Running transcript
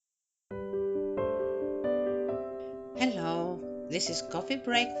Hello, this is Coffee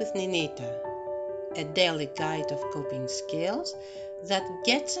Break with Ninita, a daily guide of coping skills that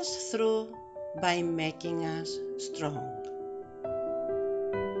gets us through by making us strong.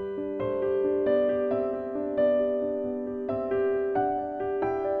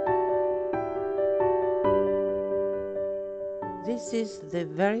 This is the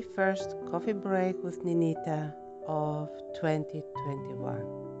very first Coffee Break with Ninita of 2021.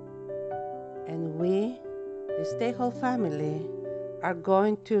 And we, the Stay Whole family, are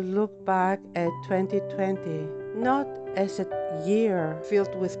going to look back at 2020 not as a year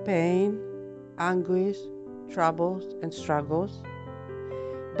filled with pain, anguish, troubles, and struggles,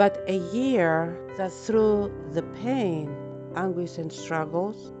 but a year that through the pain, anguish, and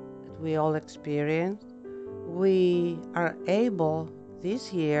struggles that we all experience, we are able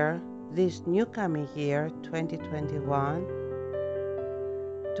this year, this new coming year, 2021,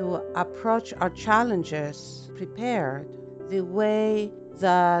 to approach our challenges prepared the way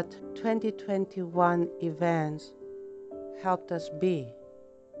that 2021 events helped us be.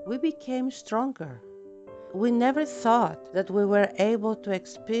 We became stronger. We never thought that we were able to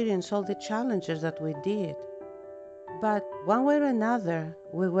experience all the challenges that we did. But one way or another,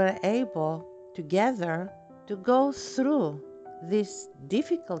 we were able together to go through this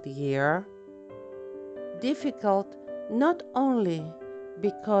difficult year, difficult not only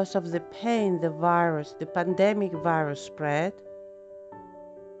because of the pain the pandemic virus spread,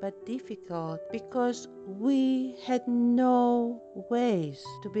 but difficult because we had no ways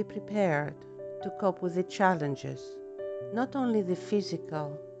to be prepared to cope with the challenges, not only the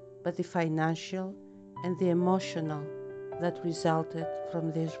physical, but the financial and the emotional that resulted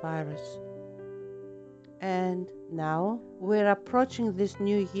from this virus. And now we're approaching this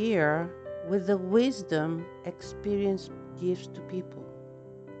new year with the wisdom experience gives to people.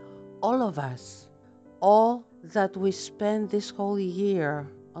 All of us, all that we spend this whole year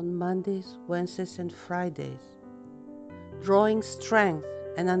on Mondays, Wednesdays, and Fridays, drawing strength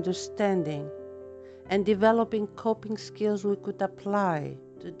and understanding and developing coping skills we could apply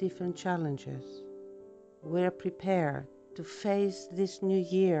to different challenges. We're prepared to face this new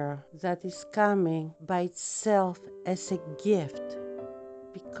year that is coming by itself as a gift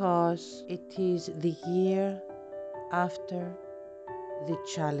because it is the year after the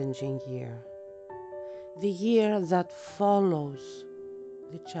challenging year, the year that follows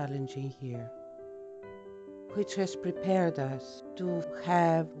the challenging year, which has prepared us to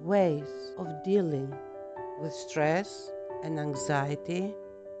have ways of dealing with stress and anxiety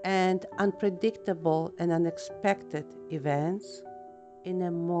and unpredictable and unexpected events in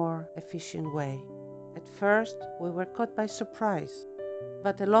a more efficient way. At first, we were caught by surprise,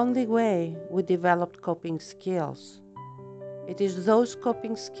 but along the way, we developed coping skills. It is those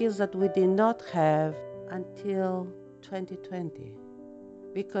coping skills that we did not have until 2020.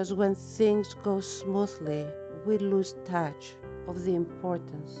 Because when things go smoothly, we lose touch of the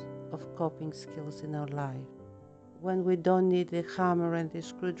importance of coping skills in our life. When we don't need the hammer and the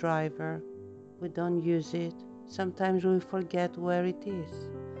screwdriver, we don't use it. Sometimes we forget where it is.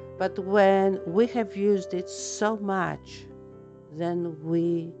 But when we have used it so much, then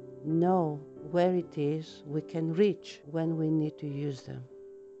we know where it is we can reach when we need to use them.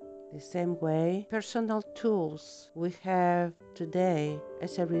 The same way, personal tools we have today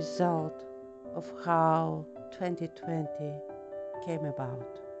as a result of how 2020 came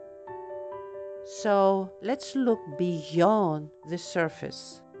about. So let's look beyond the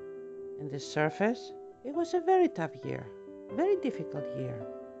surface. And the surface, it was a very tough year, very difficult year,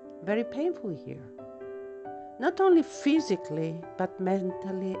 very painful year. Not only physically, but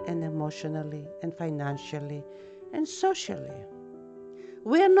mentally and emotionally and financially and socially.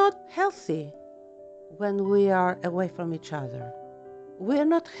 We are not healthy when we are away from each other. We are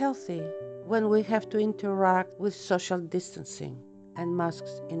not healthy when we have to interact with social distancing and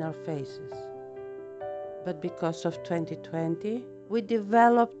masks in our faces. But because of 2020, we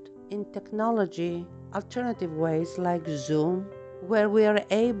developed in technology alternative ways like Zoom, where we are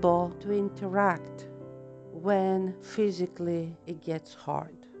able to interact when physically it gets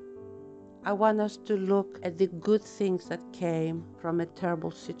hard. I want us to look at the good things that came from a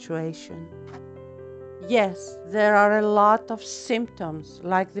terrible situation. Yes, there are a lot of symptoms,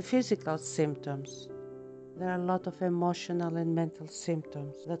 like the physical symptoms. There are a lot of emotional and mental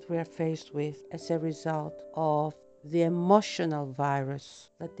symptoms that we are faced with as a result of the emotional virus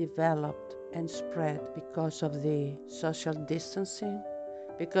that developed and spread because of the social distancing,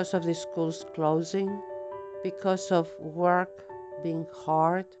 because of the schools closing, because of work being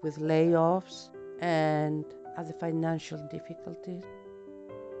hard with layoffs and other financial difficulties.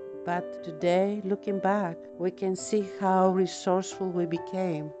 But today, looking back, we can see how resourceful we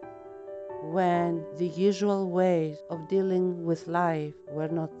became when the usual ways of dealing with life were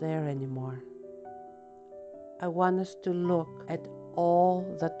not there anymore. I want us to look at all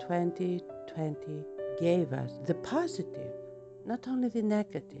that 2020 gave us, the positive, not only the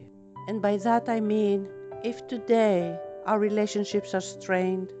negative. And by that I mean, if today our relationships are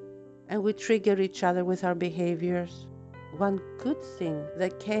strained and we trigger each other with our behaviors, one good thing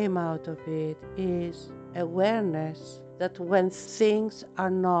that came out of it is awareness that when things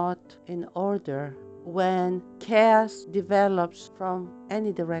are not in order, when chaos develops from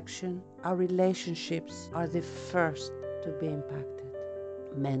any direction, our relationships are the first to be impacted.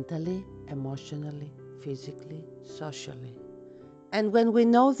 Mentally, emotionally, physically, socially. And when we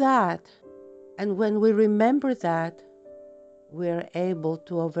know that, and when we remember that, we're able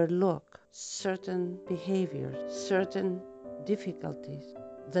to overlook certain behaviors, certain difficulties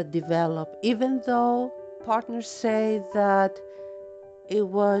that develop, even though partners say that it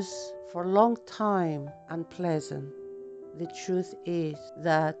was for a long time unpleasant. The truth is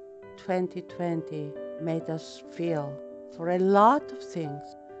that 2020 made us feel for a lot of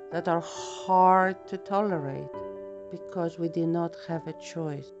things that are hard to tolerate because we did not have a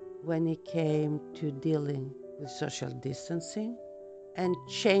choice when it came to dealing with social distancing and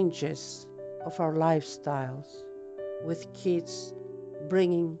changes of our lifestyles, with kids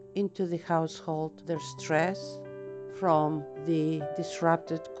bringing into the household their stress from the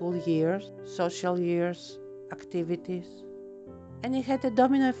disrupted school years, social years, activities. And it had a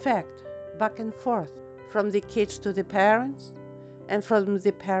domino effect, back and forth, from the kids to the parents, and from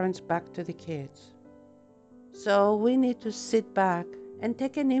the parents back to the kids. So we need to sit back and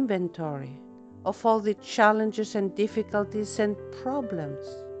take an inventory of all the challenges and difficulties and problems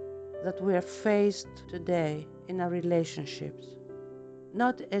that we are faced today in our relationships,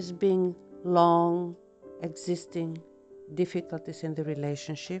 not as being long existing difficulties in the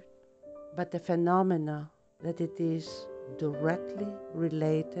relationship, but a phenomena that it is directly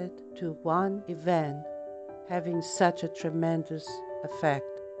related to one event having such a tremendous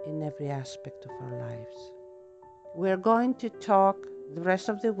effect in every aspect of our lives. We're going to talk the rest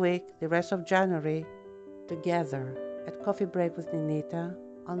of the week, the rest of January, together at Coffee Break with Ninita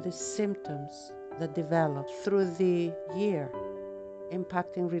on the symptoms that develop through the year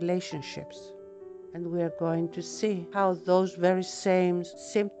impacting relationships. And we are going to see how those very same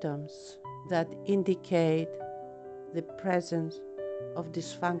symptoms that indicate the presence of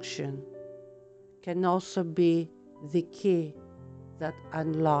dysfunction can also be the key that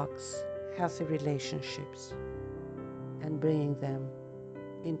unlocks healthy relationships and bringing them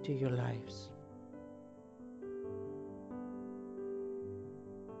into your lives.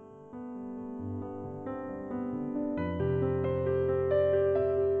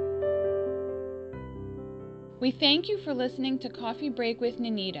 We thank you for listening to Coffee Break with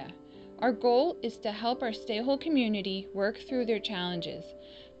Ninita. Our goal is to help our Stay Whole community work through their challenges.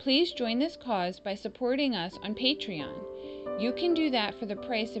 Please join this cause by supporting us on Patreon. You can do that for the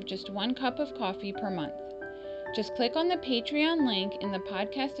price of just 1 cup of coffee per month. Just click on the Patreon link in the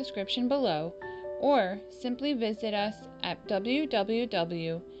podcast description below, or simply visit us at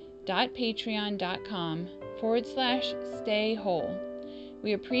www.patreon.com/stay whole.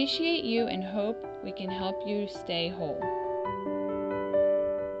 We appreciate you and hope we can help you stay whole.